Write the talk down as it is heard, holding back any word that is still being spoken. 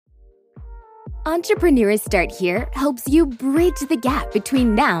Entrepreneurs Start Here helps you bridge the gap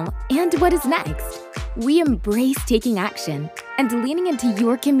between now and what is next. We embrace taking action and leaning into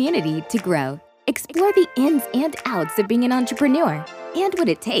your community to grow. Explore the ins and outs of being an entrepreneur and what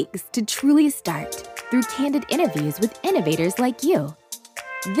it takes to truly start through candid interviews with innovators like you.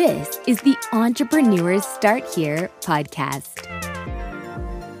 This is the Entrepreneurs Start Here podcast.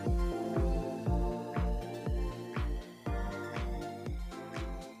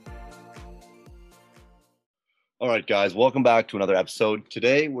 All right, guys, welcome back to another episode.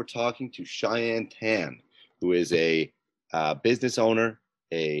 Today, we're talking to Cheyenne Tan, who is a business owner,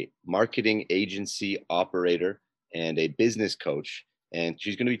 a marketing agency operator, and a business coach. And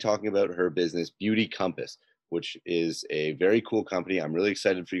she's going to be talking about her business, Beauty Compass, which is a very cool company. I'm really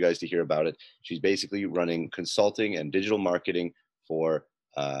excited for you guys to hear about it. She's basically running consulting and digital marketing for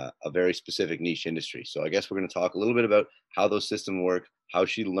a very specific niche industry. So I guess we're going to talk a little bit about how those systems work, how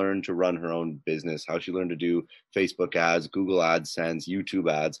she learned to run her own business, how she learned to do Facebook ads, Google AdSense,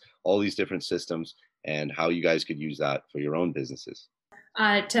 YouTube ads, all these different systems, and how you guys could use that for your own businesses.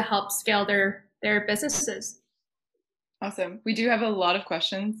 To help scale their businesses. Awesome. We do have a lot of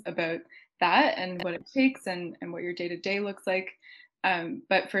questions about that and what it takes and what your day-to-day looks like.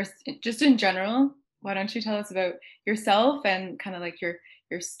 But first, just in general, why don't you tell us about yourself and kind of like your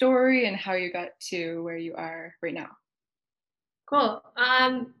story and how you got to where you are right now? Cool.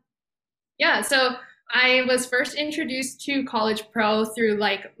 So I was first introduced to College Pro through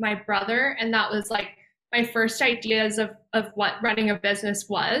like my brother, and that was like my first ideas of what running a business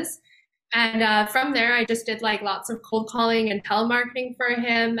was. And from there, I just did like lots of cold calling and telemarketing for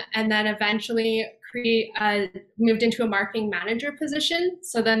him, and then eventually moved into a marketing manager position.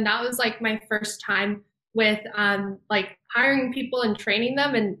 So then that was like my first time with like hiring people and training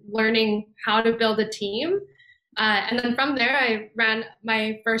them and learning how to build a team. And then from there, I ran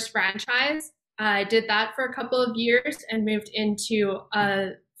my first franchise. I did that for a couple of years and moved into a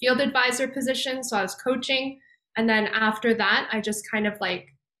field advisor position. So I was coaching. And then after that, I just kind of like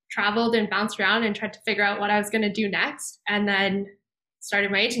traveled and bounced around and tried to figure out what I was going to do next. And then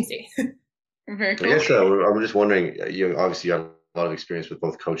started my agency. Very cool. I guess I'm just wondering, you obviously got a lot of experience with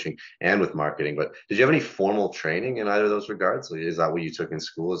both coaching and with marketing, but did you have any formal training in either of those regards? Is that what you took in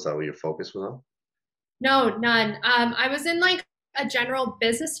school? Is that what your focus was on? No, none. I was in like a general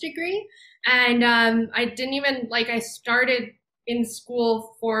business degree, and I didn't even I started in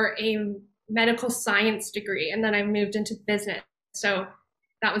school for a medical science degree, and then I moved into business. So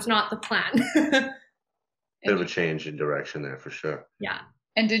that was not the plan. Bit of a change in direction there for sure. Yeah.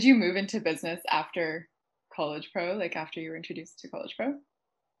 And did you move into business after College Pro, like after you were introduced to College Pro?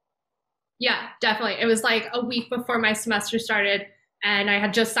 Yeah, definitely. It was like a week before my semester started, and I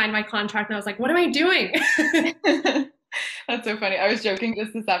had just signed my contract, and I was like, what am I doing? That's so funny. I was joking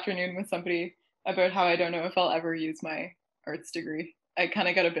just this afternoon with somebody about how I don't know if I'll ever use my arts degree. I kind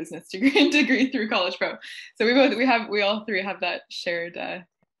of got a business degree through College Pro. So we all three have that shared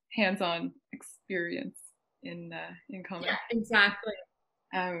hands-on experience in common. Yeah, exactly.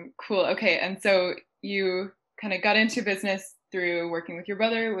 Cool. Okay. And so you kind of got into business through working with your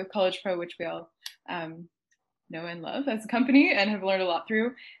brother with College Pro, which we all know and love as a company and have learned a lot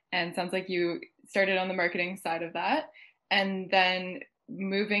through. And sounds like you started on the marketing side of that. And then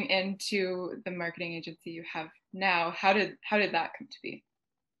moving into the marketing agency you have now, how did that come to be?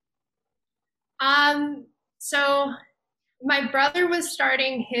 So my brother was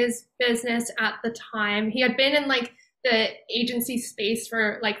starting his business at the time. He had been in like the agency space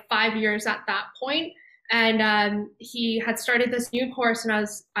for like 5 years at that point. And he had started this new course, and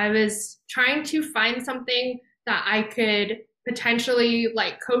I was trying to find something that I could potentially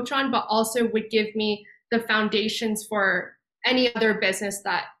like coach on, but also would give me the foundations for any other business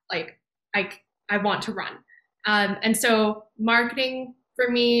that like I want to run. And so marketing for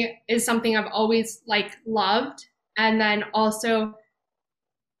me is something I've always like loved. And then also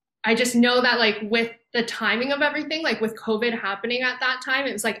I just know that like with the timing of everything, like with COVID happening at that time,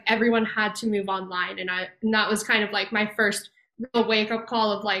 it was like everyone had to move online. And that was kind of like my first real wake up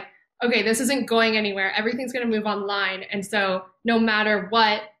call of like, okay, this isn't going anywhere. Everything's going to move online. And so no matter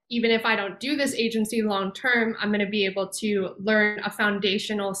what, even if I don't do this agency long term, I'm going to be able to learn a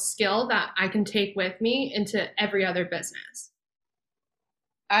foundational skill that I can take with me into every other business.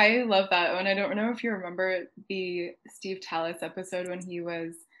 I love that. And I don't know if you remember the Steve Tallis episode when he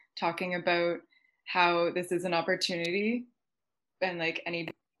was talking about how this is an opportunity, and like any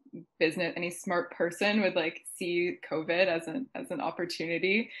business, any smart person would like see COVID as an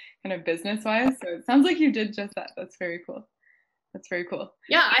opportunity kind of business wise. So it sounds like you did just that. That's very cool. That's very cool.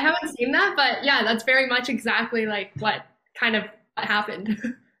 Yeah, I haven't seen that, but yeah, that's very much exactly like what kind of happened.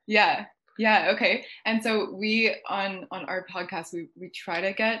 Yeah. Yeah, okay. And so we on our podcast we try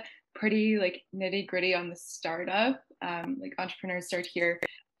to get pretty like nitty gritty on the startup, like Entrepreneurs Start Here,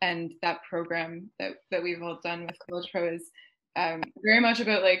 and that program that we've all done with College Pro is very much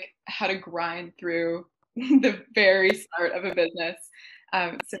about like how to grind through the very start of a business.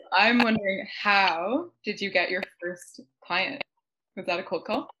 So I'm wondering, how did you get your first client? Was that a cold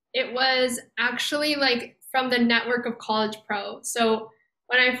call? It was actually like from the network of College Pro. So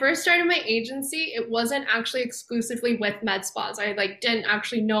when I first started my agency, it wasn't actually exclusively with med spas. I like didn't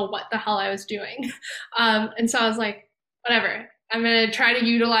actually know what the hell I was doing. And so I was like, whatever, I'm going to try to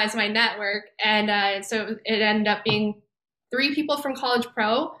utilize my network. And so it ended up being 3 people from College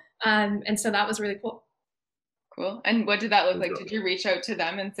Pro. And so that was really cool. Cool. And what did that look like? Did you reach out to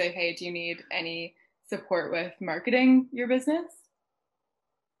them and say, hey, do you need any support with marketing your business?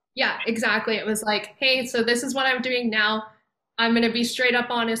 Yeah, exactly. It was like, hey, so this is what I'm doing now. I'm going to be straight up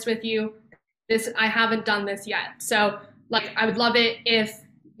honest with you. I haven't done this yet. So like, I would love it if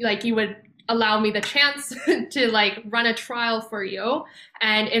like you would allow me the chance to like run a trial for you.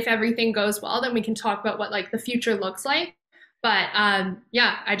 And if everything goes well, then we can talk about what like the future looks like. But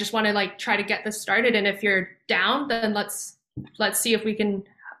yeah, I just want to like try to get this started. And if you're down, then let's see if we can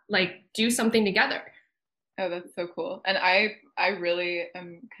like do something together. Oh, that's so cool. And I really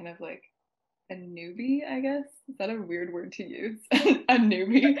am kind of like a newbie, I guess. Is that a weird word to use? A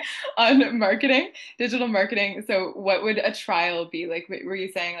newbie on marketing, digital marketing. So what would a trial be? Like, were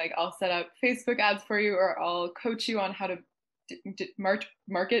you saying like, I'll set up Facebook ads for you, or I'll coach you on how to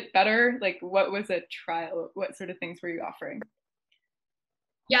market better? Like, what was a trial? What sort of things were you offering?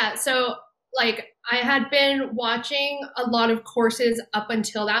 Yeah, so like I had been watching a lot of courses up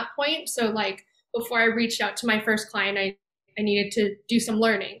until that point. So like before I reached out to my first client, I needed to do some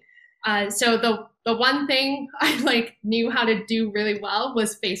learning. So the one thing I like knew how to do really well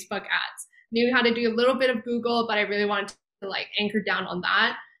was Facebook ads. Knew how to do a little bit of Google, but I really wanted to like anchor down on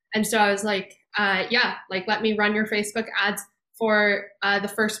that. And so I was like, yeah, like let me run your Facebook ads for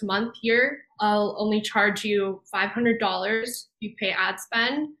the first month here. I'll only charge you $500. You pay ad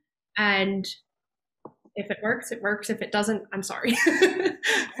spend, and if it works, it works. If it doesn't, I'm sorry.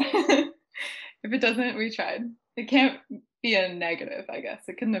 If it doesn't, we tried. It can't be a negative, I guess.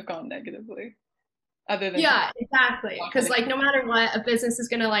 It couldn't have gone negatively. Other than yeah, exactly. Because like no matter what, a business is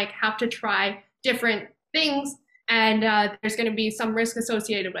gonna like have to try different things, and there's gonna be some risk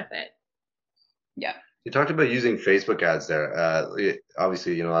associated with it. Yeah. You talked about using Facebook ads there.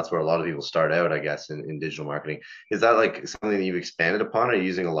 Obviously, you know, that's where a lot of people start out, I guess, in digital marketing. Is that like something that you've expanded upon? Are you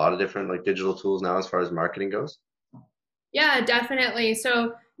using a lot of different like digital tools now as far as marketing goes? Yeah, definitely.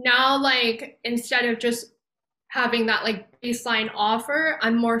 So now, like, instead of just having that like baseline offer,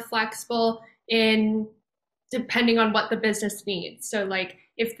 I'm more flexible in depending on what the business needs. So like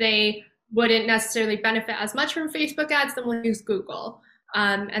if they wouldn't necessarily benefit as much from Facebook ads, then we'll use Google.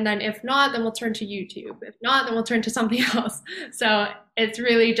 And then if not, then we'll turn to YouTube. If not, then we'll turn to something else. So it's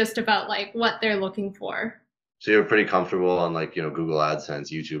really just about like what they're looking for. So you're pretty comfortable on like, you know, Google AdSense,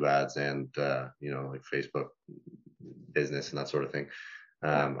 YouTube ads, and, you know, like Facebook business and that sort of thing.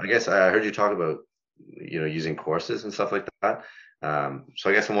 I guess I heard you talk about, you know, using courses and stuff like that. So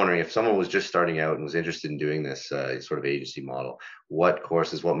I guess I'm wondering if someone was just starting out and was interested in doing this sort of agency model, what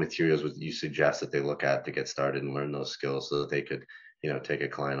courses, what materials would you suggest that they look at to get started and learn those skills so that they could, you know, take a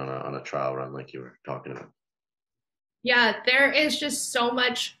client on a trial run like you were talking about? Yeah, there is just so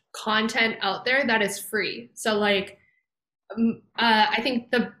much content out there that is free. So like, I think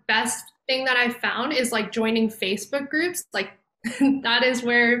the best thing that I found is like joining Facebook groups. Like that is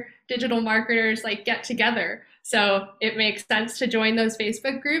where digital marketers like get together. So it makes sense to join those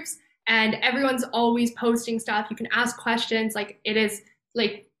Facebook groups, and everyone's always posting stuff. You can ask questions. Like it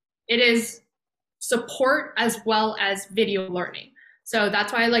is support as well as video learning. So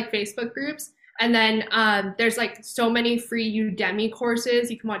that's why I like Facebook groups. And then there's like so many free Udemy courses.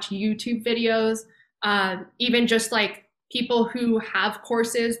 You can watch YouTube videos. Even just like people who have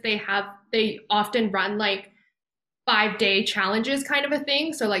courses, they often run like 5-day challenges kind of a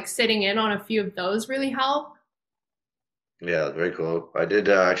thing. So like sitting in on a few of those really help. Yeah, very cool. I did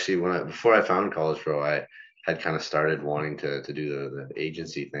actually before I found College Pro, I had kind of started wanting to do the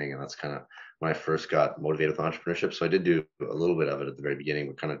agency thing, and that's kind of when I first got motivated with entrepreneurship. So I did do a little bit of it at the very beginning,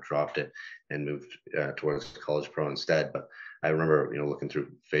 but kind of dropped it and moved towards College Pro instead. But I remember, you know, looking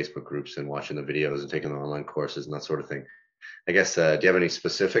through Facebook groups and watching the videos and taking the online courses and that sort of thing. I guess, do you have any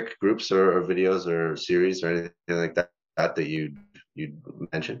specific groups or videos or series or anything like that you'd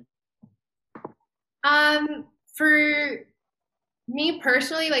mention? For me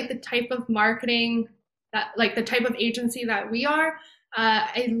personally, like the type of marketing that, like the type of agency that we are,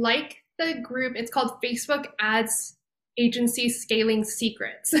 I like the group. It's called Facebook Ads Agency Scaling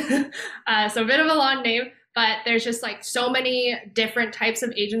Secrets. So a bit of a long name, but there's just like so many different types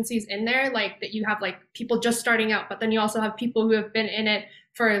of agencies in there, like that you have like people just starting out, but then you also have people who have been in it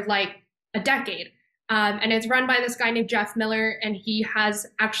for like a decade. And it's run by this guy named Jeff Miller, and he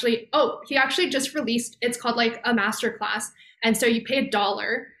actually just released, it's called like a masterclass. And so you pay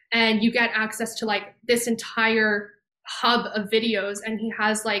 $1 and you get access to like this entire hub of videos. And he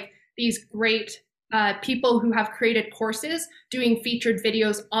has like these great people who have created courses doing featured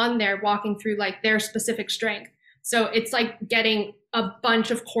videos on there, walking through like their specific strength. So it's like getting a bunch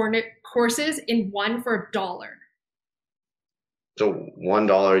of courses in one for $1. So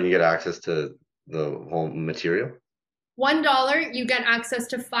 $1 and you get access to the whole material? $1, you get access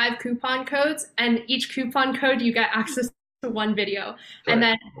to 5 coupon codes, and each coupon code you get access to 1 video. Right. And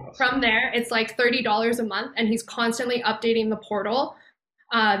then from there, it's like $30 a month, and he's constantly updating the portal.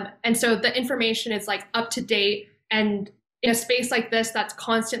 And so the information is like up to date, and in a space like this that's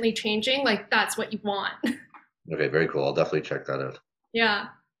constantly changing, like that's what you want. Okay, very cool. I'll definitely check that out. Yeah.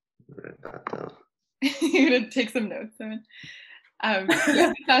 Write that down. You're gonna take some notes, Simon.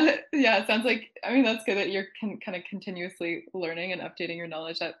 It sounds like, I mean, that's good that you're kind of continuously learning and updating your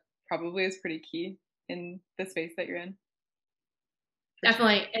knowledge. That probably is pretty key in the space that you're in.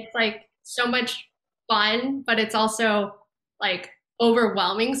 Definitely. It's like so much fun, but it's also like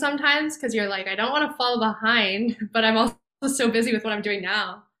overwhelming sometimes because you're like, I don't want to fall behind, but I'm also so busy with what I'm doing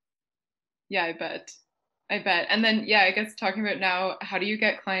now. Yeah, I bet. And then, yeah, I guess talking about now, how do you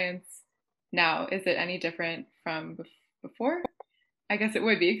get clients now? Is it any different from before? I guess it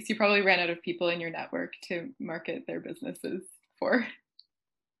would be, because you probably ran out of people in your network to market their businesses for.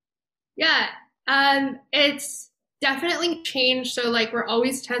 Yeah, it's definitely changed. So like we're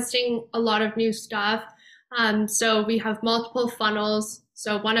always testing a lot of new stuff. So we have multiple funnels.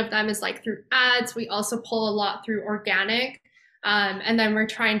 So one of them is like through ads. We also pull a lot through organic. And then we're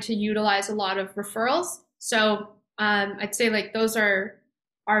trying to utilize a lot of referrals. So I'd say like those are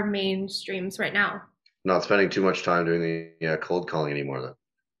our main streams right now. Not spending too much time doing the cold calling anymore then?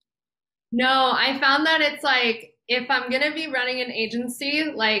 No, I found that it's like, if I'm going to be running an agency,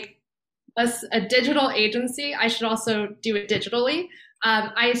 like a digital agency, I should also do it digitally.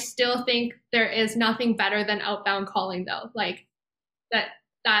 I still think there is nothing better than outbound calling though. Like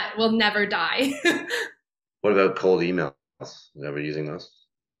that will never die. What about cold emails? Never using those?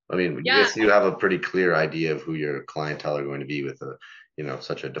 I mean, yeah. Yes, you have a pretty clear idea of who your clientele are going to be with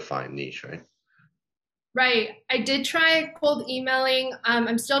such a defined niche, right? Right. I did try cold emailing.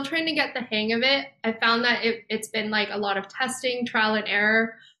 I'm still trying to get the hang of it. I found that it's been like a lot of testing, trial and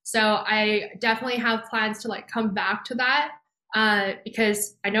error. So I definitely have plans to like come back to that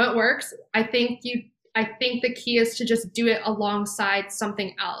because I know it works. I think the key is to just do it alongside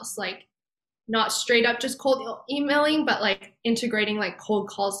something else, like not straight up just cold emailing, but like integrating like cold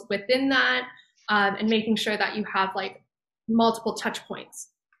calls within that and making sure that you have like multiple touch points.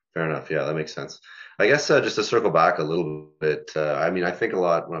 Fair enough. Yeah, that makes sense. I guess just to circle back a little bit, I mean, I think a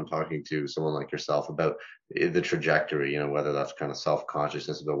lot when I'm talking to someone like yourself about the trajectory, whether that's kind of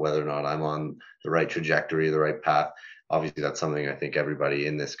self-consciousness about whether or not I'm on the right trajectory, the right path. Obviously, that's something I think everybody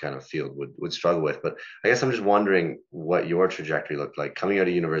in this kind of field would struggle with. But I guess I'm just wondering what your trajectory looked like coming out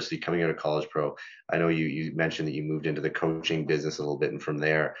of university, coming out of College Pro. I know you mentioned that you moved into the coaching business a little bit, and from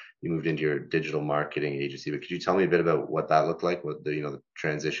there you moved into your digital marketing agency. But could you tell me a bit about what that looked like, what the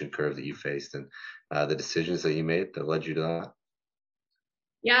transition curve that you faced, and the decisions that you made that led you to that?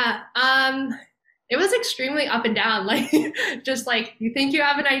 Yeah. It was extremely up and down, like just like you think you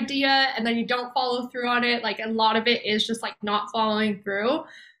have an idea and then you don't follow through on it. Like a lot of it is just like not following through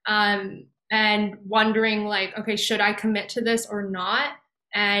and wondering like, okay, should I commit to this or not?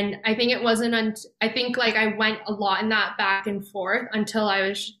 And I think it wasn't, I think like I went a lot in that back and forth until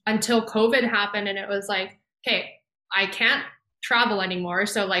COVID happened, and it was like, okay, I can't travel anymore.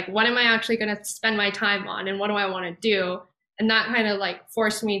 So like, what am I actually going to spend my time on, and what do I want to do? And that kind of like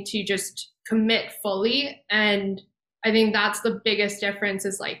forced me to just commit fully. And I think that's the biggest difference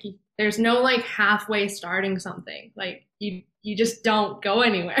is like, there's no like halfway starting something. Like you just don't go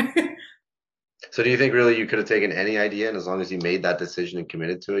anywhere. So do you think really you could have taken any idea, and as long as you made that decision and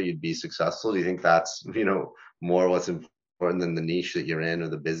committed to it, you'd be successful? Do you think that's, more what's important than the niche that you're in or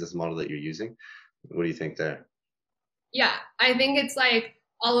the business model that you're using? What do you think there? Yeah, I think it's like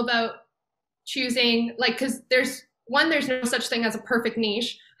all about choosing, like, because there's no such thing as a perfect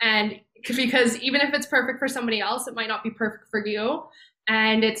niche. And because even if it's perfect for somebody else, it might not be perfect for you.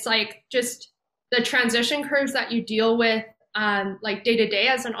 And it's like just the transition curves that you deal with like day to day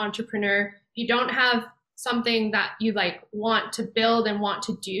as an entrepreneur. If you don't have something that you like want to build and want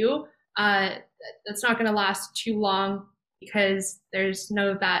to do, that's not going to last too long because there's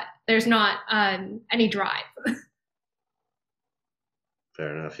not any drive.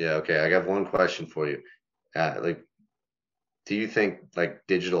 Fair enough. Yeah. Okay. I got one question for you. Do you think like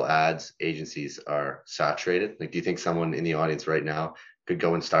digital ads agencies are saturated? Like, do you think someone in the audience right now could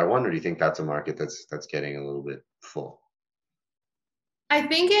go and start one, or do you think that's a market that's getting a little bit full? I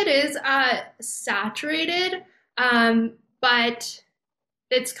think it is saturated, but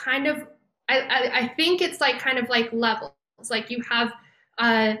it's kind of I think it's like kind of like levels. Like you have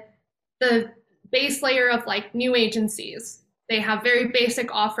the base layer of like new agencies. They have very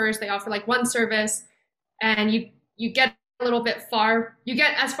basic offers. They offer like one service, and you get a little bit far. You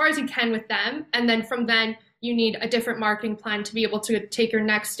get as far as you can with them, and then from then you need a different marketing plan to be able to take your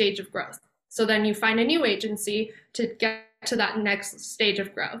next stage of growth. So then you find a new agency to get to that next stage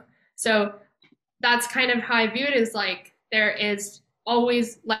of growth. So that's kind of how I view it, is like there is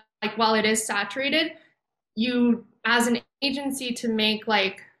always like while it is saturated, you as an agency to make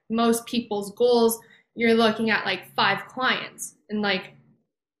like most people's goals, you're looking at like 5 clients, and like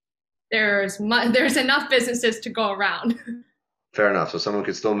there's enough businesses to go around. Fair enough. So someone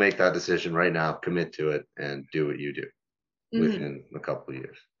could still make that decision right now, commit to it, and do what you do within a couple of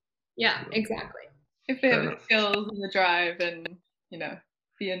years. Yeah, exactly. If they have the skills and the drive and, you know,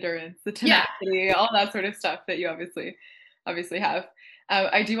 the endurance, the tenacity, all that sort of stuff that you obviously have.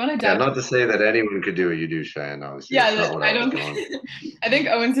 I do want to dive. Yeah, not to say that anyone could do what you do, Cheyenne, obviously. Yeah, I think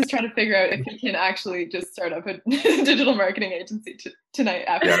Owen's just trying to figure out if he can actually just start up a digital marketing agency tonight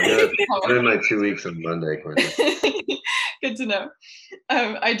after. Yeah, I'm in my 2 weeks on Monday, Quentin. Good to know.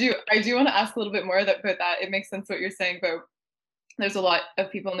 I do want to ask a little bit more about that. It makes sense what you're saying about there's a lot of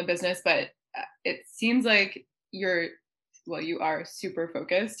people in the business, but it seems like you are super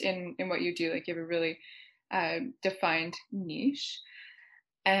focused in what you do. Like you have a really defined niche.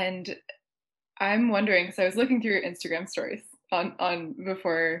 And I'm wondering, because I was looking through your Instagram stories on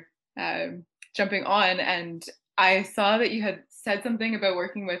before jumping on, and I saw that you had said something about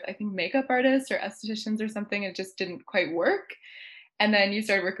working with, I think, makeup artists or estheticians or something. It just didn't quite work. And then you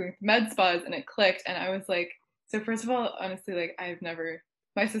started working with med spas and it clicked. And I was like, so first of all, honestly, like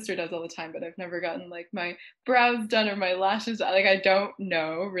my sister does all the time, but I've never gotten like my brows done or my lashes done. Like I don't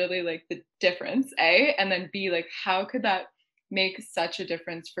know really like the difference, A, and then B, like how could that make such a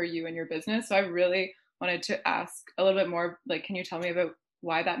difference for you and your business? So I really wanted to ask a little bit more, like, can you tell me about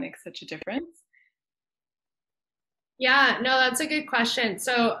why that makes such a difference? Yeah, no, that's a good question.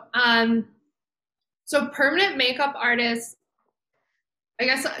 So, so permanent makeup artists, I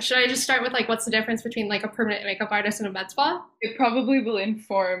guess, should I just start with like, what's the difference between like a permanent makeup artist and a med spa? It probably will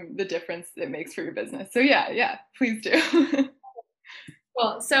inform the difference it makes for your business. So yeah, please do.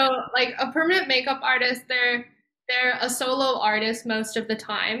 Cool. So like a permanent makeup artist, they're a solo artist most of the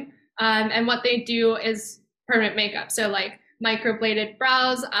time. And what they do is permanent makeup. So like microbladed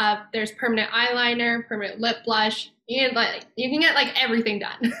brows, there's permanent eyeliner, permanent lip blush. You can get like everything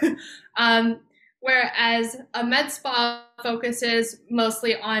done. Whereas a med spa focuses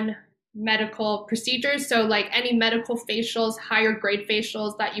mostly on medical procedures. So like any medical facials, higher grade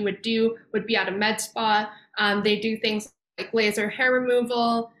facials that you would do would be at a med spa. They do things like laser hair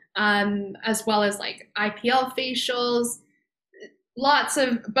removal, as well as like IPL facials, lots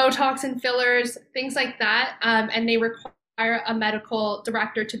of Botox and fillers, things like that. And they require a medical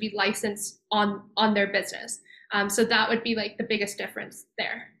director to be licensed on their business. So that would be like the biggest difference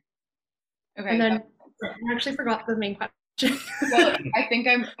there. Okay. And then I actually forgot the main question. Well, I think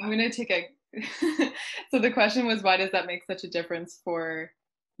I'm going to take a. So the question was, why does that make such a difference for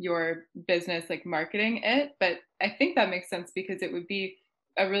your business, like marketing it? But I think that makes sense because it would be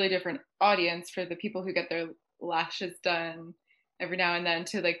a really different audience for the people who get their lashes done every now and then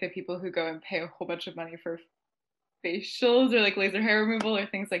to like the people who go and pay a whole bunch of money for facials or like laser hair removal or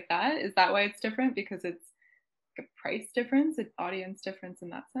things like that. Is that why it's different? Because it's a price difference, an audience difference in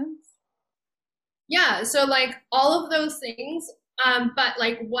that sense? Yeah, so like all of those things, but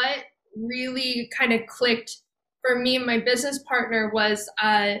like what really kind of clicked for me and my business partner was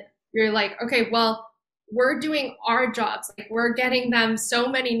you're like, okay, well, we're doing our jobs, like we're getting them so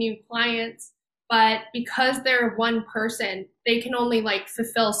many new clients, but because they're one person, they can only like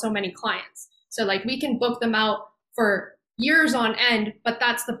fulfill so many clients. So like we can book them out for years on end, but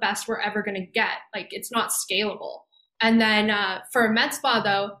that's the best we're ever going to get. Like it's not scalable. And then for a med spa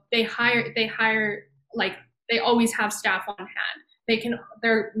though, they hire like they always have staff on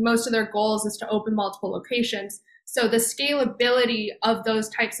hand. Most of their goals is to open multiple locations. So the scalability of those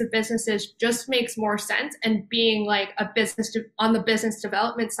types of businesses just makes more sense. And being like a business on the business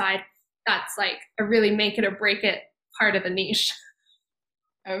development side, that's like a really make it or break it part of the niche.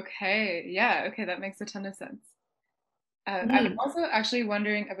 Okay. Yeah. Okay. That makes a ton of sense. I'm Mhm. also actually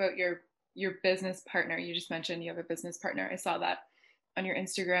wondering about your business partner. You just mentioned you have a business partner. I saw that on your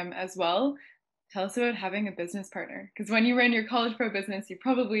Instagram as well. Tell us about having a business partner. Because when you ran your college pro business, you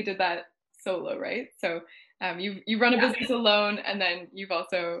probably did that solo, right? So you run a Yeah. business alone, and then you've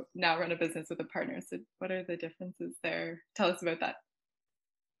also now run a business with a partner. So what are the differences there? Tell us about that.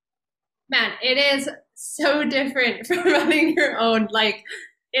 Man, it is so different from running your own. Like,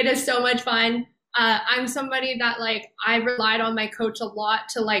 it is so much fun. I'm somebody that like I relied on my coach a lot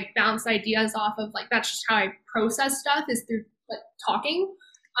to like bounce ideas off of. Like, that's just how I process stuff is through like talking.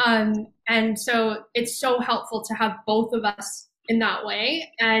 And so it's so helpful to have both of us in that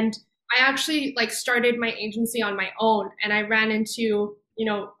way. And I actually like started my agency on my own, and I ran into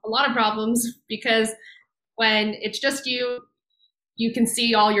a lot of problems because when it's just you can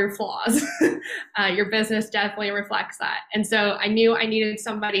see all your flaws. Your business definitely reflects that. And so I knew I needed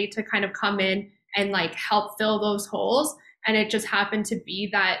somebody to kind of come in and like help fill those holes. And it just happened to be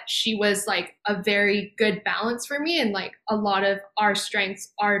that she was like a very good balance for me. And like a lot of our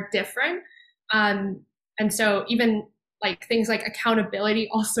strengths are different. Um, and so even like things like accountability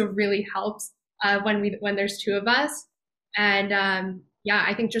also really helps when there's two of us. And yeah,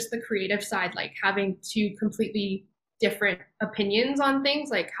 I think just the creative side, like having two completely different opinions on things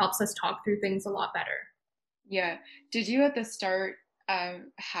like helps us talk through things a lot better. Yeah. Did you at the start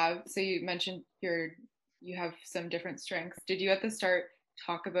have, so you mentioned you have some different strengths. Did you at the start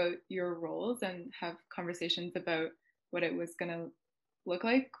talk about your roles and have conversations about what it was going to look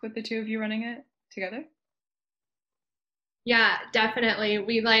like with the two of you running it together? Yeah, definitely.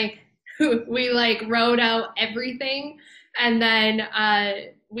 We like wrote out everything, and then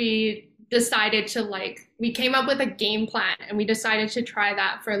we decided to like we came up with a game plan, and we decided to try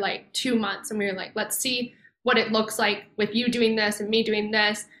that for like 2 months, and we were like, let's see what it looks like with you doing this and me doing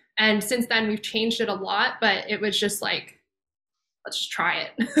this. And since then we've changed it a lot, but it was just like, let's just try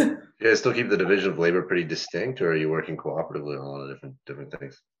it. You guys still keep the division of labor pretty distinct, or are you working cooperatively on a lot of different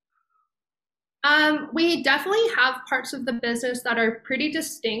things? We definitely have parts of the business that are pretty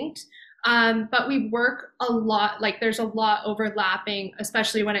distinct, but we work a lot, like there's a lot overlapping,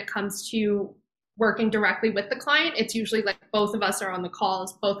 especially when it comes to working directly with the client. It's usually like both of us are on the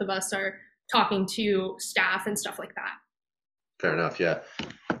calls, both of us are talking to staff and stuff like that. Fair enough. Yeah.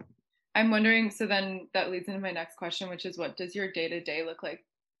 I'm wondering, so then that leads into my next question, which is what does your day to day look like?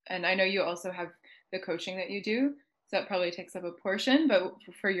 And I know you also have the coaching that you do, so that probably takes up a portion, but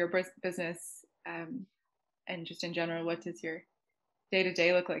for your business and just in general, what does your day to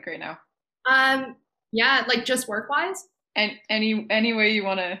day look like right now? Um, yeah, like just work wise. And any way you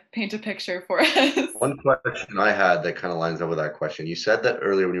want to paint a picture for us. One question I had that kind of lines up with that question. You said that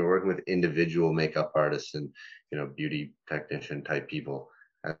earlier when you were working with individual makeup artists and beauty technician type people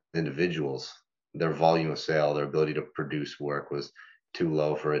as individuals, their volume of sale, their ability to produce work was too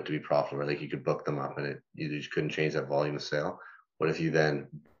low for it to be profitable. Like you could book them up and you just couldn't change that volume of sale. What if you then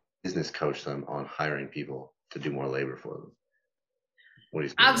business coach them on hiring people to do more labor for them? What do you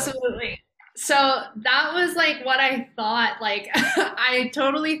think of that? Absolutely. So that was like what I thought. Like, I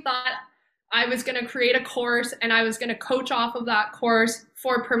totally thought I was going to create a course and I was going to coach off of that course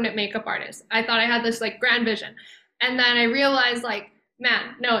for permanent makeup artists. I thought I had this like grand vision. And then I realized, like,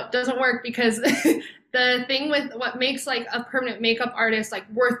 man, no, it doesn't work because the thing with what makes like a permanent makeup artist like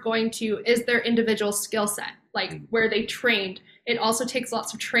worth going to is their individual skill set, like where they trained. It also takes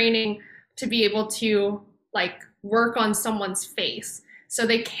lots of training to be able to like work on someone's face. So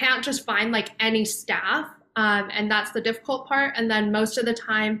they can't just find like any staff. And that's the difficult part. And then most of the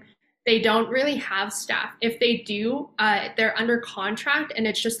time, they don't really have staff. If they do, they're under contract and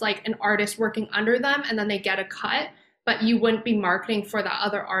it's just like an artist working under them and then they get a cut, but you wouldn't be marketing for that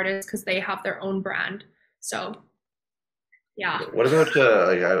other artist because they have their own brand. So, yeah. What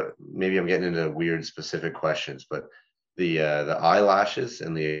about maybe I'm getting into weird specific questions, but the eyelashes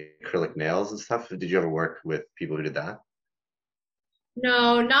and the acrylic nails and stuff. Did you ever work with people who did that?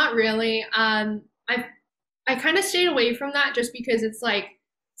 No, not really. I kind of stayed away from that just because it's like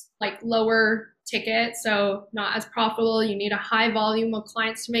lower ticket, so not as profitable. You need a high volume of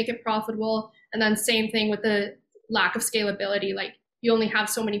clients to make it profitable. And then same thing with the lack of scalability. Like you only have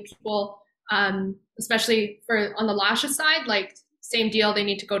so many people, especially for on the lashes side, like same deal. They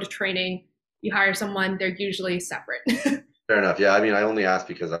need to go to training. You hire someone, they're usually separate. Fair enough. Yeah, I mean, I only asked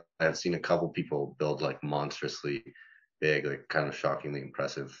because I've seen a couple people build like monstrously big, like kind of shockingly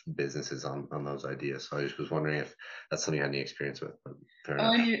impressive businesses on those ideas. So I just was wondering if that's something you had any experience with. But fair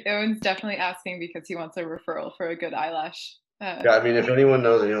enough. Owen's definitely asking because he wants a referral for a good eyelash Yeah, I mean, if anyone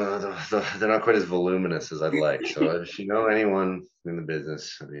knows, they're not quite as voluminous as I'd like. So if you know anyone in the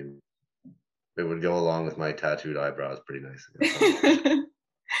business, I mean, it would go along with my tattooed eyebrows pretty nicely.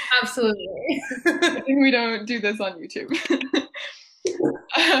 Absolutely. I think we don't do this on YouTube.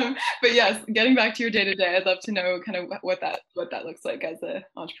 But yes, getting back to your day to day, I'd love to know kind of what that looks like as an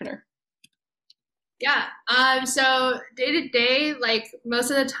entrepreneur. Yeah. So day to day, like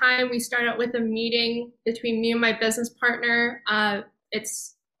most of the time we start out with a meeting between me and my business partner.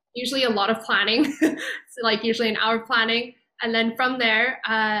 It's usually a lot of planning. It's like usually an hour planning. And then from there,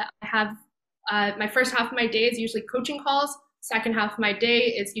 I have my first half of my day is usually coaching calls. Second half of my day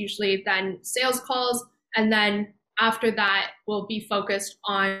is usually then sales calls. And then after that, we'll be focused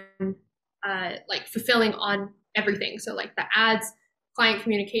on like fulfilling on everything. So like the ads, client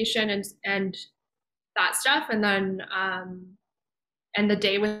communication, and that stuff, and then and the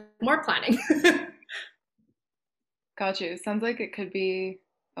day with more planning. Got you. Sounds like it could be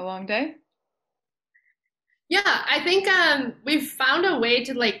a long day. Yeah, I think we've found a way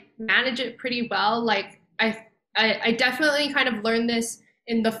to like manage it pretty well. Like I definitely kind of learned this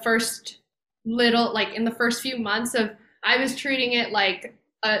in the first in the first few months of I was treating it like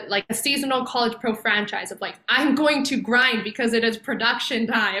a seasonal college pro franchise of like I'm going to grind because it is production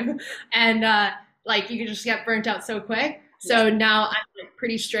time, and like you can just get burnt out so quick. So now I'm like,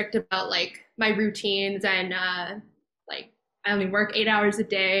 pretty strict about like my routines, and like I only work 8 hours a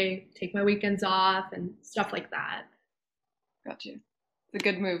day, take my weekends off and stuff like that. Got you. It's a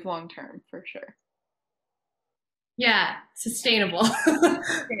good move long term for sure. Yeah, sustainable.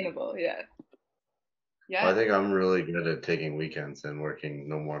 Sustainable, yeah. Yeah. Well, I think I'm really good at taking weekends and working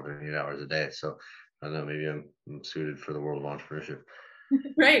no more than 8 hours a day. So I don't know, maybe I'm suited for the world of entrepreneurship.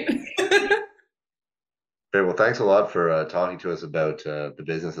 Right. Okay, well, thanks a lot for talking to us about the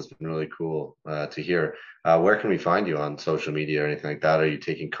business. It's been really cool to hear. Where can we find you on social media or anything like that? Are you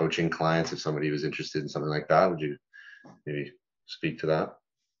taking coaching clients? If somebody was interested in something like that, would you maybe speak to that?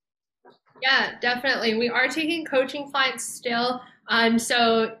 Yeah, definitely. We are taking coaching clients still.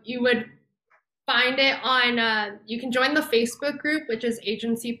 So you would find it on, you can join the Facebook group, which is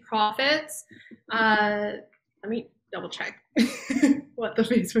Agency Profits. Let me double check what the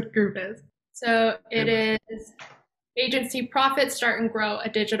Facebook group is. So it is Agency Profits, Start and Grow a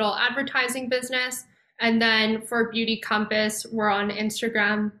Digital Advertising Business. And then for Beauty Compass, we're on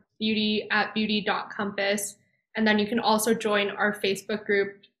Instagram, beauty@beauty.compass. And then you can also join our Facebook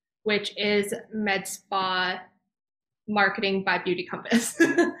group, which is Med Spa Marketing by Beauty Compass.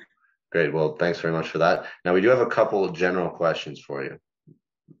 Great. Well, thanks very much for that. Now, we do have a couple of general questions for you.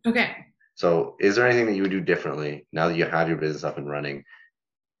 Okay. So is there anything that you would do differently now that you have your business up and running,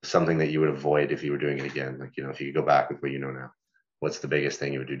 something that you would avoid if you were doing it again? Like, if you could go back with what you know now, what's the biggest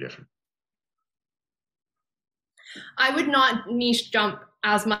thing you would do different? I would not niche jump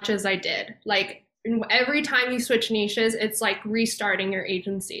as much as I did. Like every time you switch niches, it's like restarting your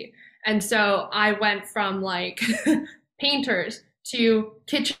agency. And so I went from like painters to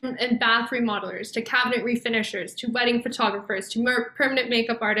kitchen and bath remodelers to cabinet refinishers to wedding photographers to permanent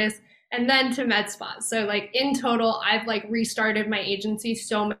makeup artists and then to med spas. So like in total, I've like restarted my agency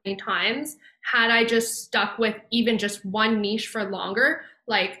so many times. Had I just stuck with even just one niche for longer,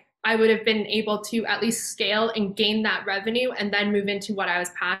 like I would have been able to at least scale and gain that revenue and then move into what I was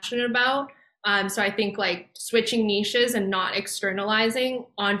passionate about. So I think like switching niches and not externalizing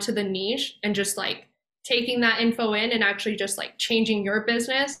onto the niche and just like taking that info in and actually just like changing your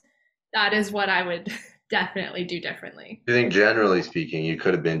business, that is what I would definitely do differently. Do you think generally speaking, you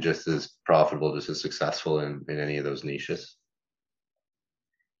could have been just as profitable, just as successful in any of those niches?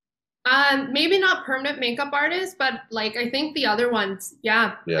 Maybe not permanent makeup artist, but like I think the other ones,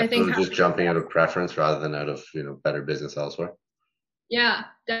 yeah. Yeah, I think so just jumping out of preference rather than out of better business elsewhere. Yeah,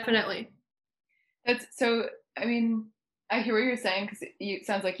 definitely. That's so. I mean, I hear what you're saying because it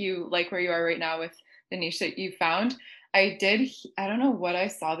sounds like you like where you are right now with the niche that you found. I don't know what I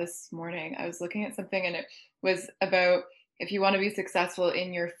saw this morning. I was looking at something and it was about if you want to be successful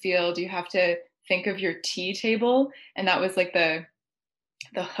in your field, you have to think of your tea table, and that was like the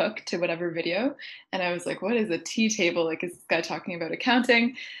hook to whatever video. And I was like, what is a tea table? Like, is this guy talking about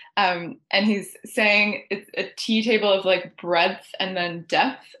accounting? And he's saying it's a tea table of like breadth and then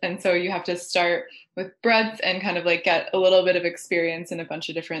depth. And so you have to start with breadth and kind of like get a little bit of experience in a bunch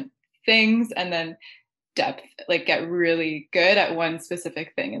of different things, and then depth, like get really good at one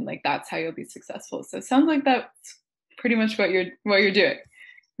specific thing. And like, that's how you'll be successful. So it sounds like that's pretty much what you're doing,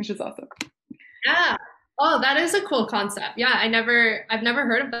 which is awesome. Yeah. Oh, that is a cool concept. Yeah, I've never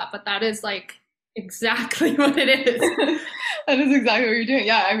heard of that, but that is like exactly what it is. That is exactly what you're doing.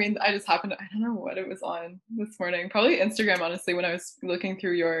 Yeah, I mean, I just happened to, I don't know what it was on this morning. Probably Instagram, honestly, when I was looking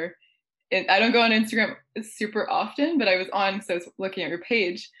through your, I don't go on Instagram super often, but I was on because I was looking at your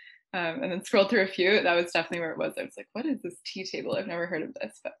page, and then scrolled through a few. That was definitely where it was. I was like, what is this tea table? I've never heard of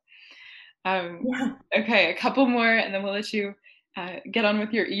this. But Yeah. okay, a couple more, and then we'll let you get on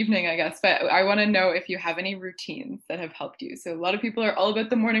with your evening, I guess. But I want to know if you have any routines that have helped you. So a lot of people are all about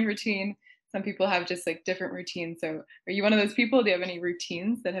the morning routine. Some people have just like different routines. So are you one of those people? Do you have any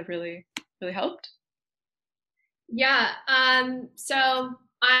routines that have really, really helped? Yeah. So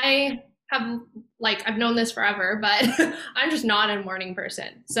I have like, I've known this forever, but I'm just not a morning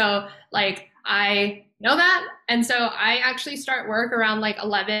person. So like, I know that. And so I actually start work around like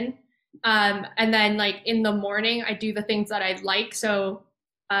 11. And then like in the morning, I do the things that I like. So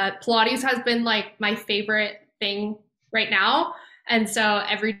Pilates has been like my favorite thing right now. And so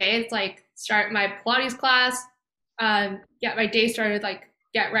every day it's like start my Pilates class, get my day started, like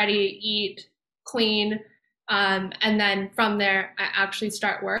get ready, eat, clean. And then from there, I actually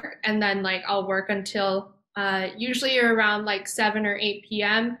start work. And then like I'll work until usually around like 7 or 8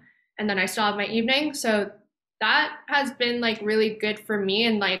 p.m. And then I still have my evening. So that has been like really good for me.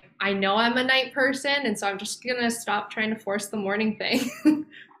 And like I know I'm a night person. And so I'm just going to stop trying to force the morning thing.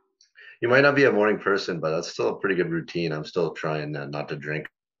 You might not be a morning person, but that's still a pretty good routine. I'm still trying not to drink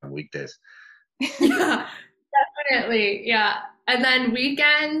on weekdays. Yeah, definitely. Yeah. And then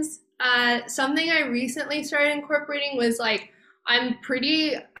weekends, something I recently started incorporating was like, I'm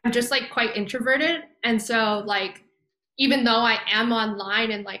just like quite introverted. And so like, even though I am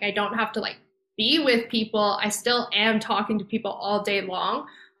online and like, I don't have to like be with people, I still am talking to people all day long.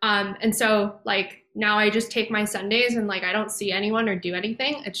 And so like now I just take my Sundays and like, I don't see anyone or do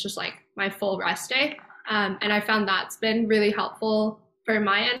anything. It's just like my full rest day. And I found that's been really helpful for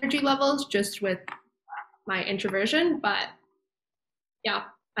my energy levels just with my introversion. But yeah,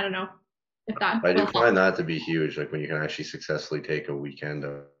 I don't know if that I do will find help. that to be huge, like when you can actually successfully take a weekend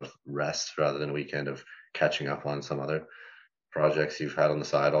of rest rather than a weekend of catching up on some other projects you've had on the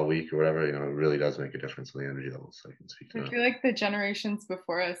side all week or whatever. You know, it really does make a difference in the energy levels. So I can speak to I that. feel like the generations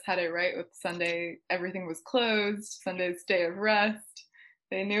before us had it right with Sunday. Everything was closed. Sunday's day of rest.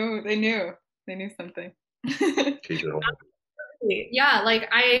 They knew something. Keep it home. Yeah, like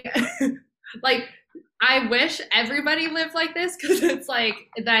like I wish everybody lived like this because it's like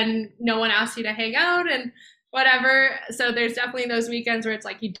then no one asks you to hang out and whatever. So there's definitely those weekends where it's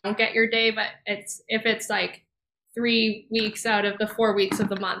like you don't get your day, but if it's like 3 weeks out of the 4 weeks of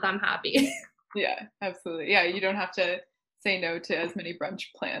the month, I'm happy. Yeah, absolutely. Yeah, you don't have to say no to as many brunch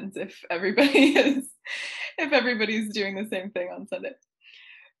plans if everybody is if everybody's doing the same thing on Sunday.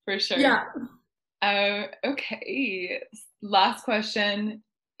 For sure. Yeah. Okay. Last question.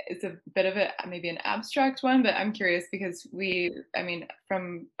 It's a bit of a maybe an abstract one, but I'm curious because I mean,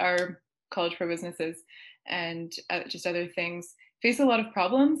 from our College Pro businesses and just other things, face a lot of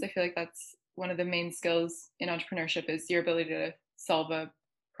problems. I feel like that's one of the main skills in entrepreneurship is your ability to solve a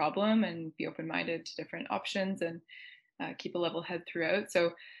problem and be open-minded to different options and keep a level head throughout.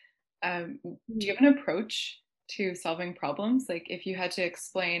 So, do you have an approach to solving problems? Like if you had to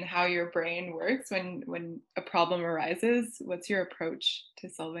explain how your brain works when a problem arises, what's your approach to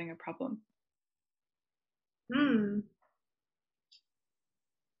solving a problem?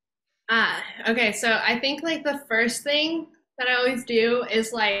 Okay, so I think like the first thing that I always do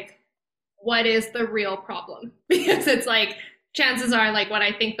is like, what is the real problem? Because it's like chances are like what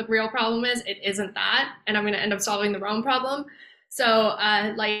I think the real problem is, it isn't that, and I'm gonna end up solving the wrong problem. So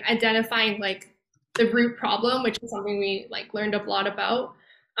like identifying like the root problem, which is something we like learned a lot about.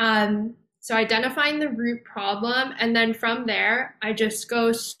 So identifying the root problem, and then from there, I just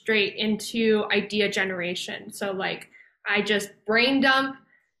go straight into idea generation. So like I just brain dump.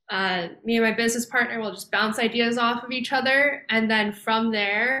 Me and my business partner will just bounce ideas off of each other, and then from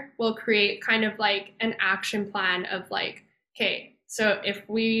there, we'll create kind of like an action plan of like, okay, so if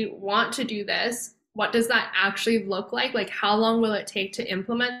we want to do this, what does that actually look like? Like, how long will it take to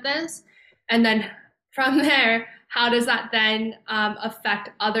implement this? And then from there, how does that then affect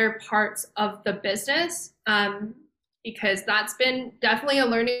other parts of the business? Because that's been definitely a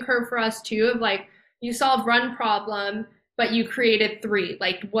learning curve for us too, of like, you solve one problem, but you created 3.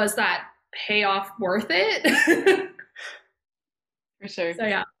 Like, was that payoff worth it? For sure. So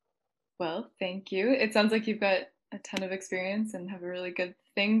yeah. Well, thank you. It sounds like you've got a ton of experience and have a really good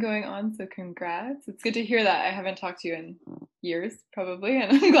thing going on. So congrats. It's good to hear that. I haven't talked to you in years, probably,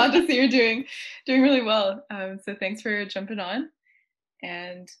 and I'm glad to see you're doing really well. So thanks for jumping on,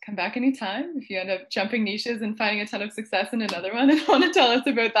 and come back anytime if you end up jumping niches and finding a ton of success in another one and want to tell us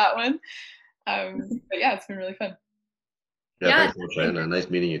about that one. But yeah, it's been really fun. Yeah, thanks so much, Cheyenne. Nice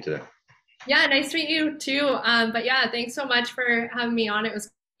meeting you today. Yeah, nice to meet you too. But yeah, thanks so much for having me on. It was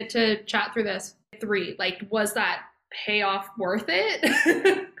good to chat through this. Like, was that payoff worth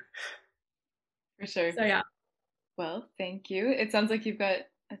it? For sure. So yeah. Well, thank you. It sounds like you've got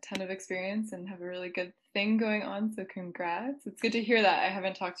a ton of experience and have a really good thing going on. So congrats. It's good to hear that. I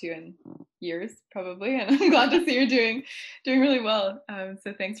haven't talked to you in years, probably, and I'm glad to see you're doing really well.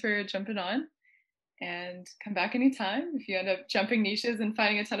 So thanks for jumping on. And come back anytime if you end up jumping niches and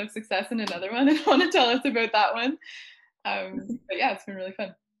finding a ton of success in another one and want to tell us about that one. But yeah, it's been really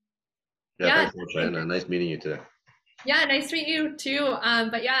fun. Yeah, thanks so much, Cheyenne. Nice meeting you today. Yeah, nice to meet you too.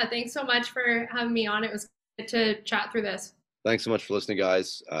 But yeah, thanks so much for having me on. It was good to chat through this. Thanks so much for listening,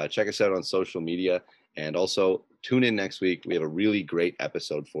 guys. Check us out on social media, and also tune in next week. We have a really great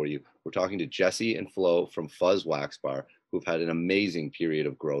episode for you. We're talking to Jesse and Flo from Fuzz Wax Bar, who've had an amazing period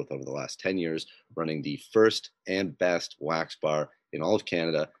of growth over the last 10 years, running the first and best wax bar in all of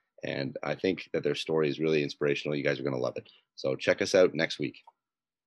Canada. And I think that their story is really inspirational. You guys are going to love it. So check us out next week.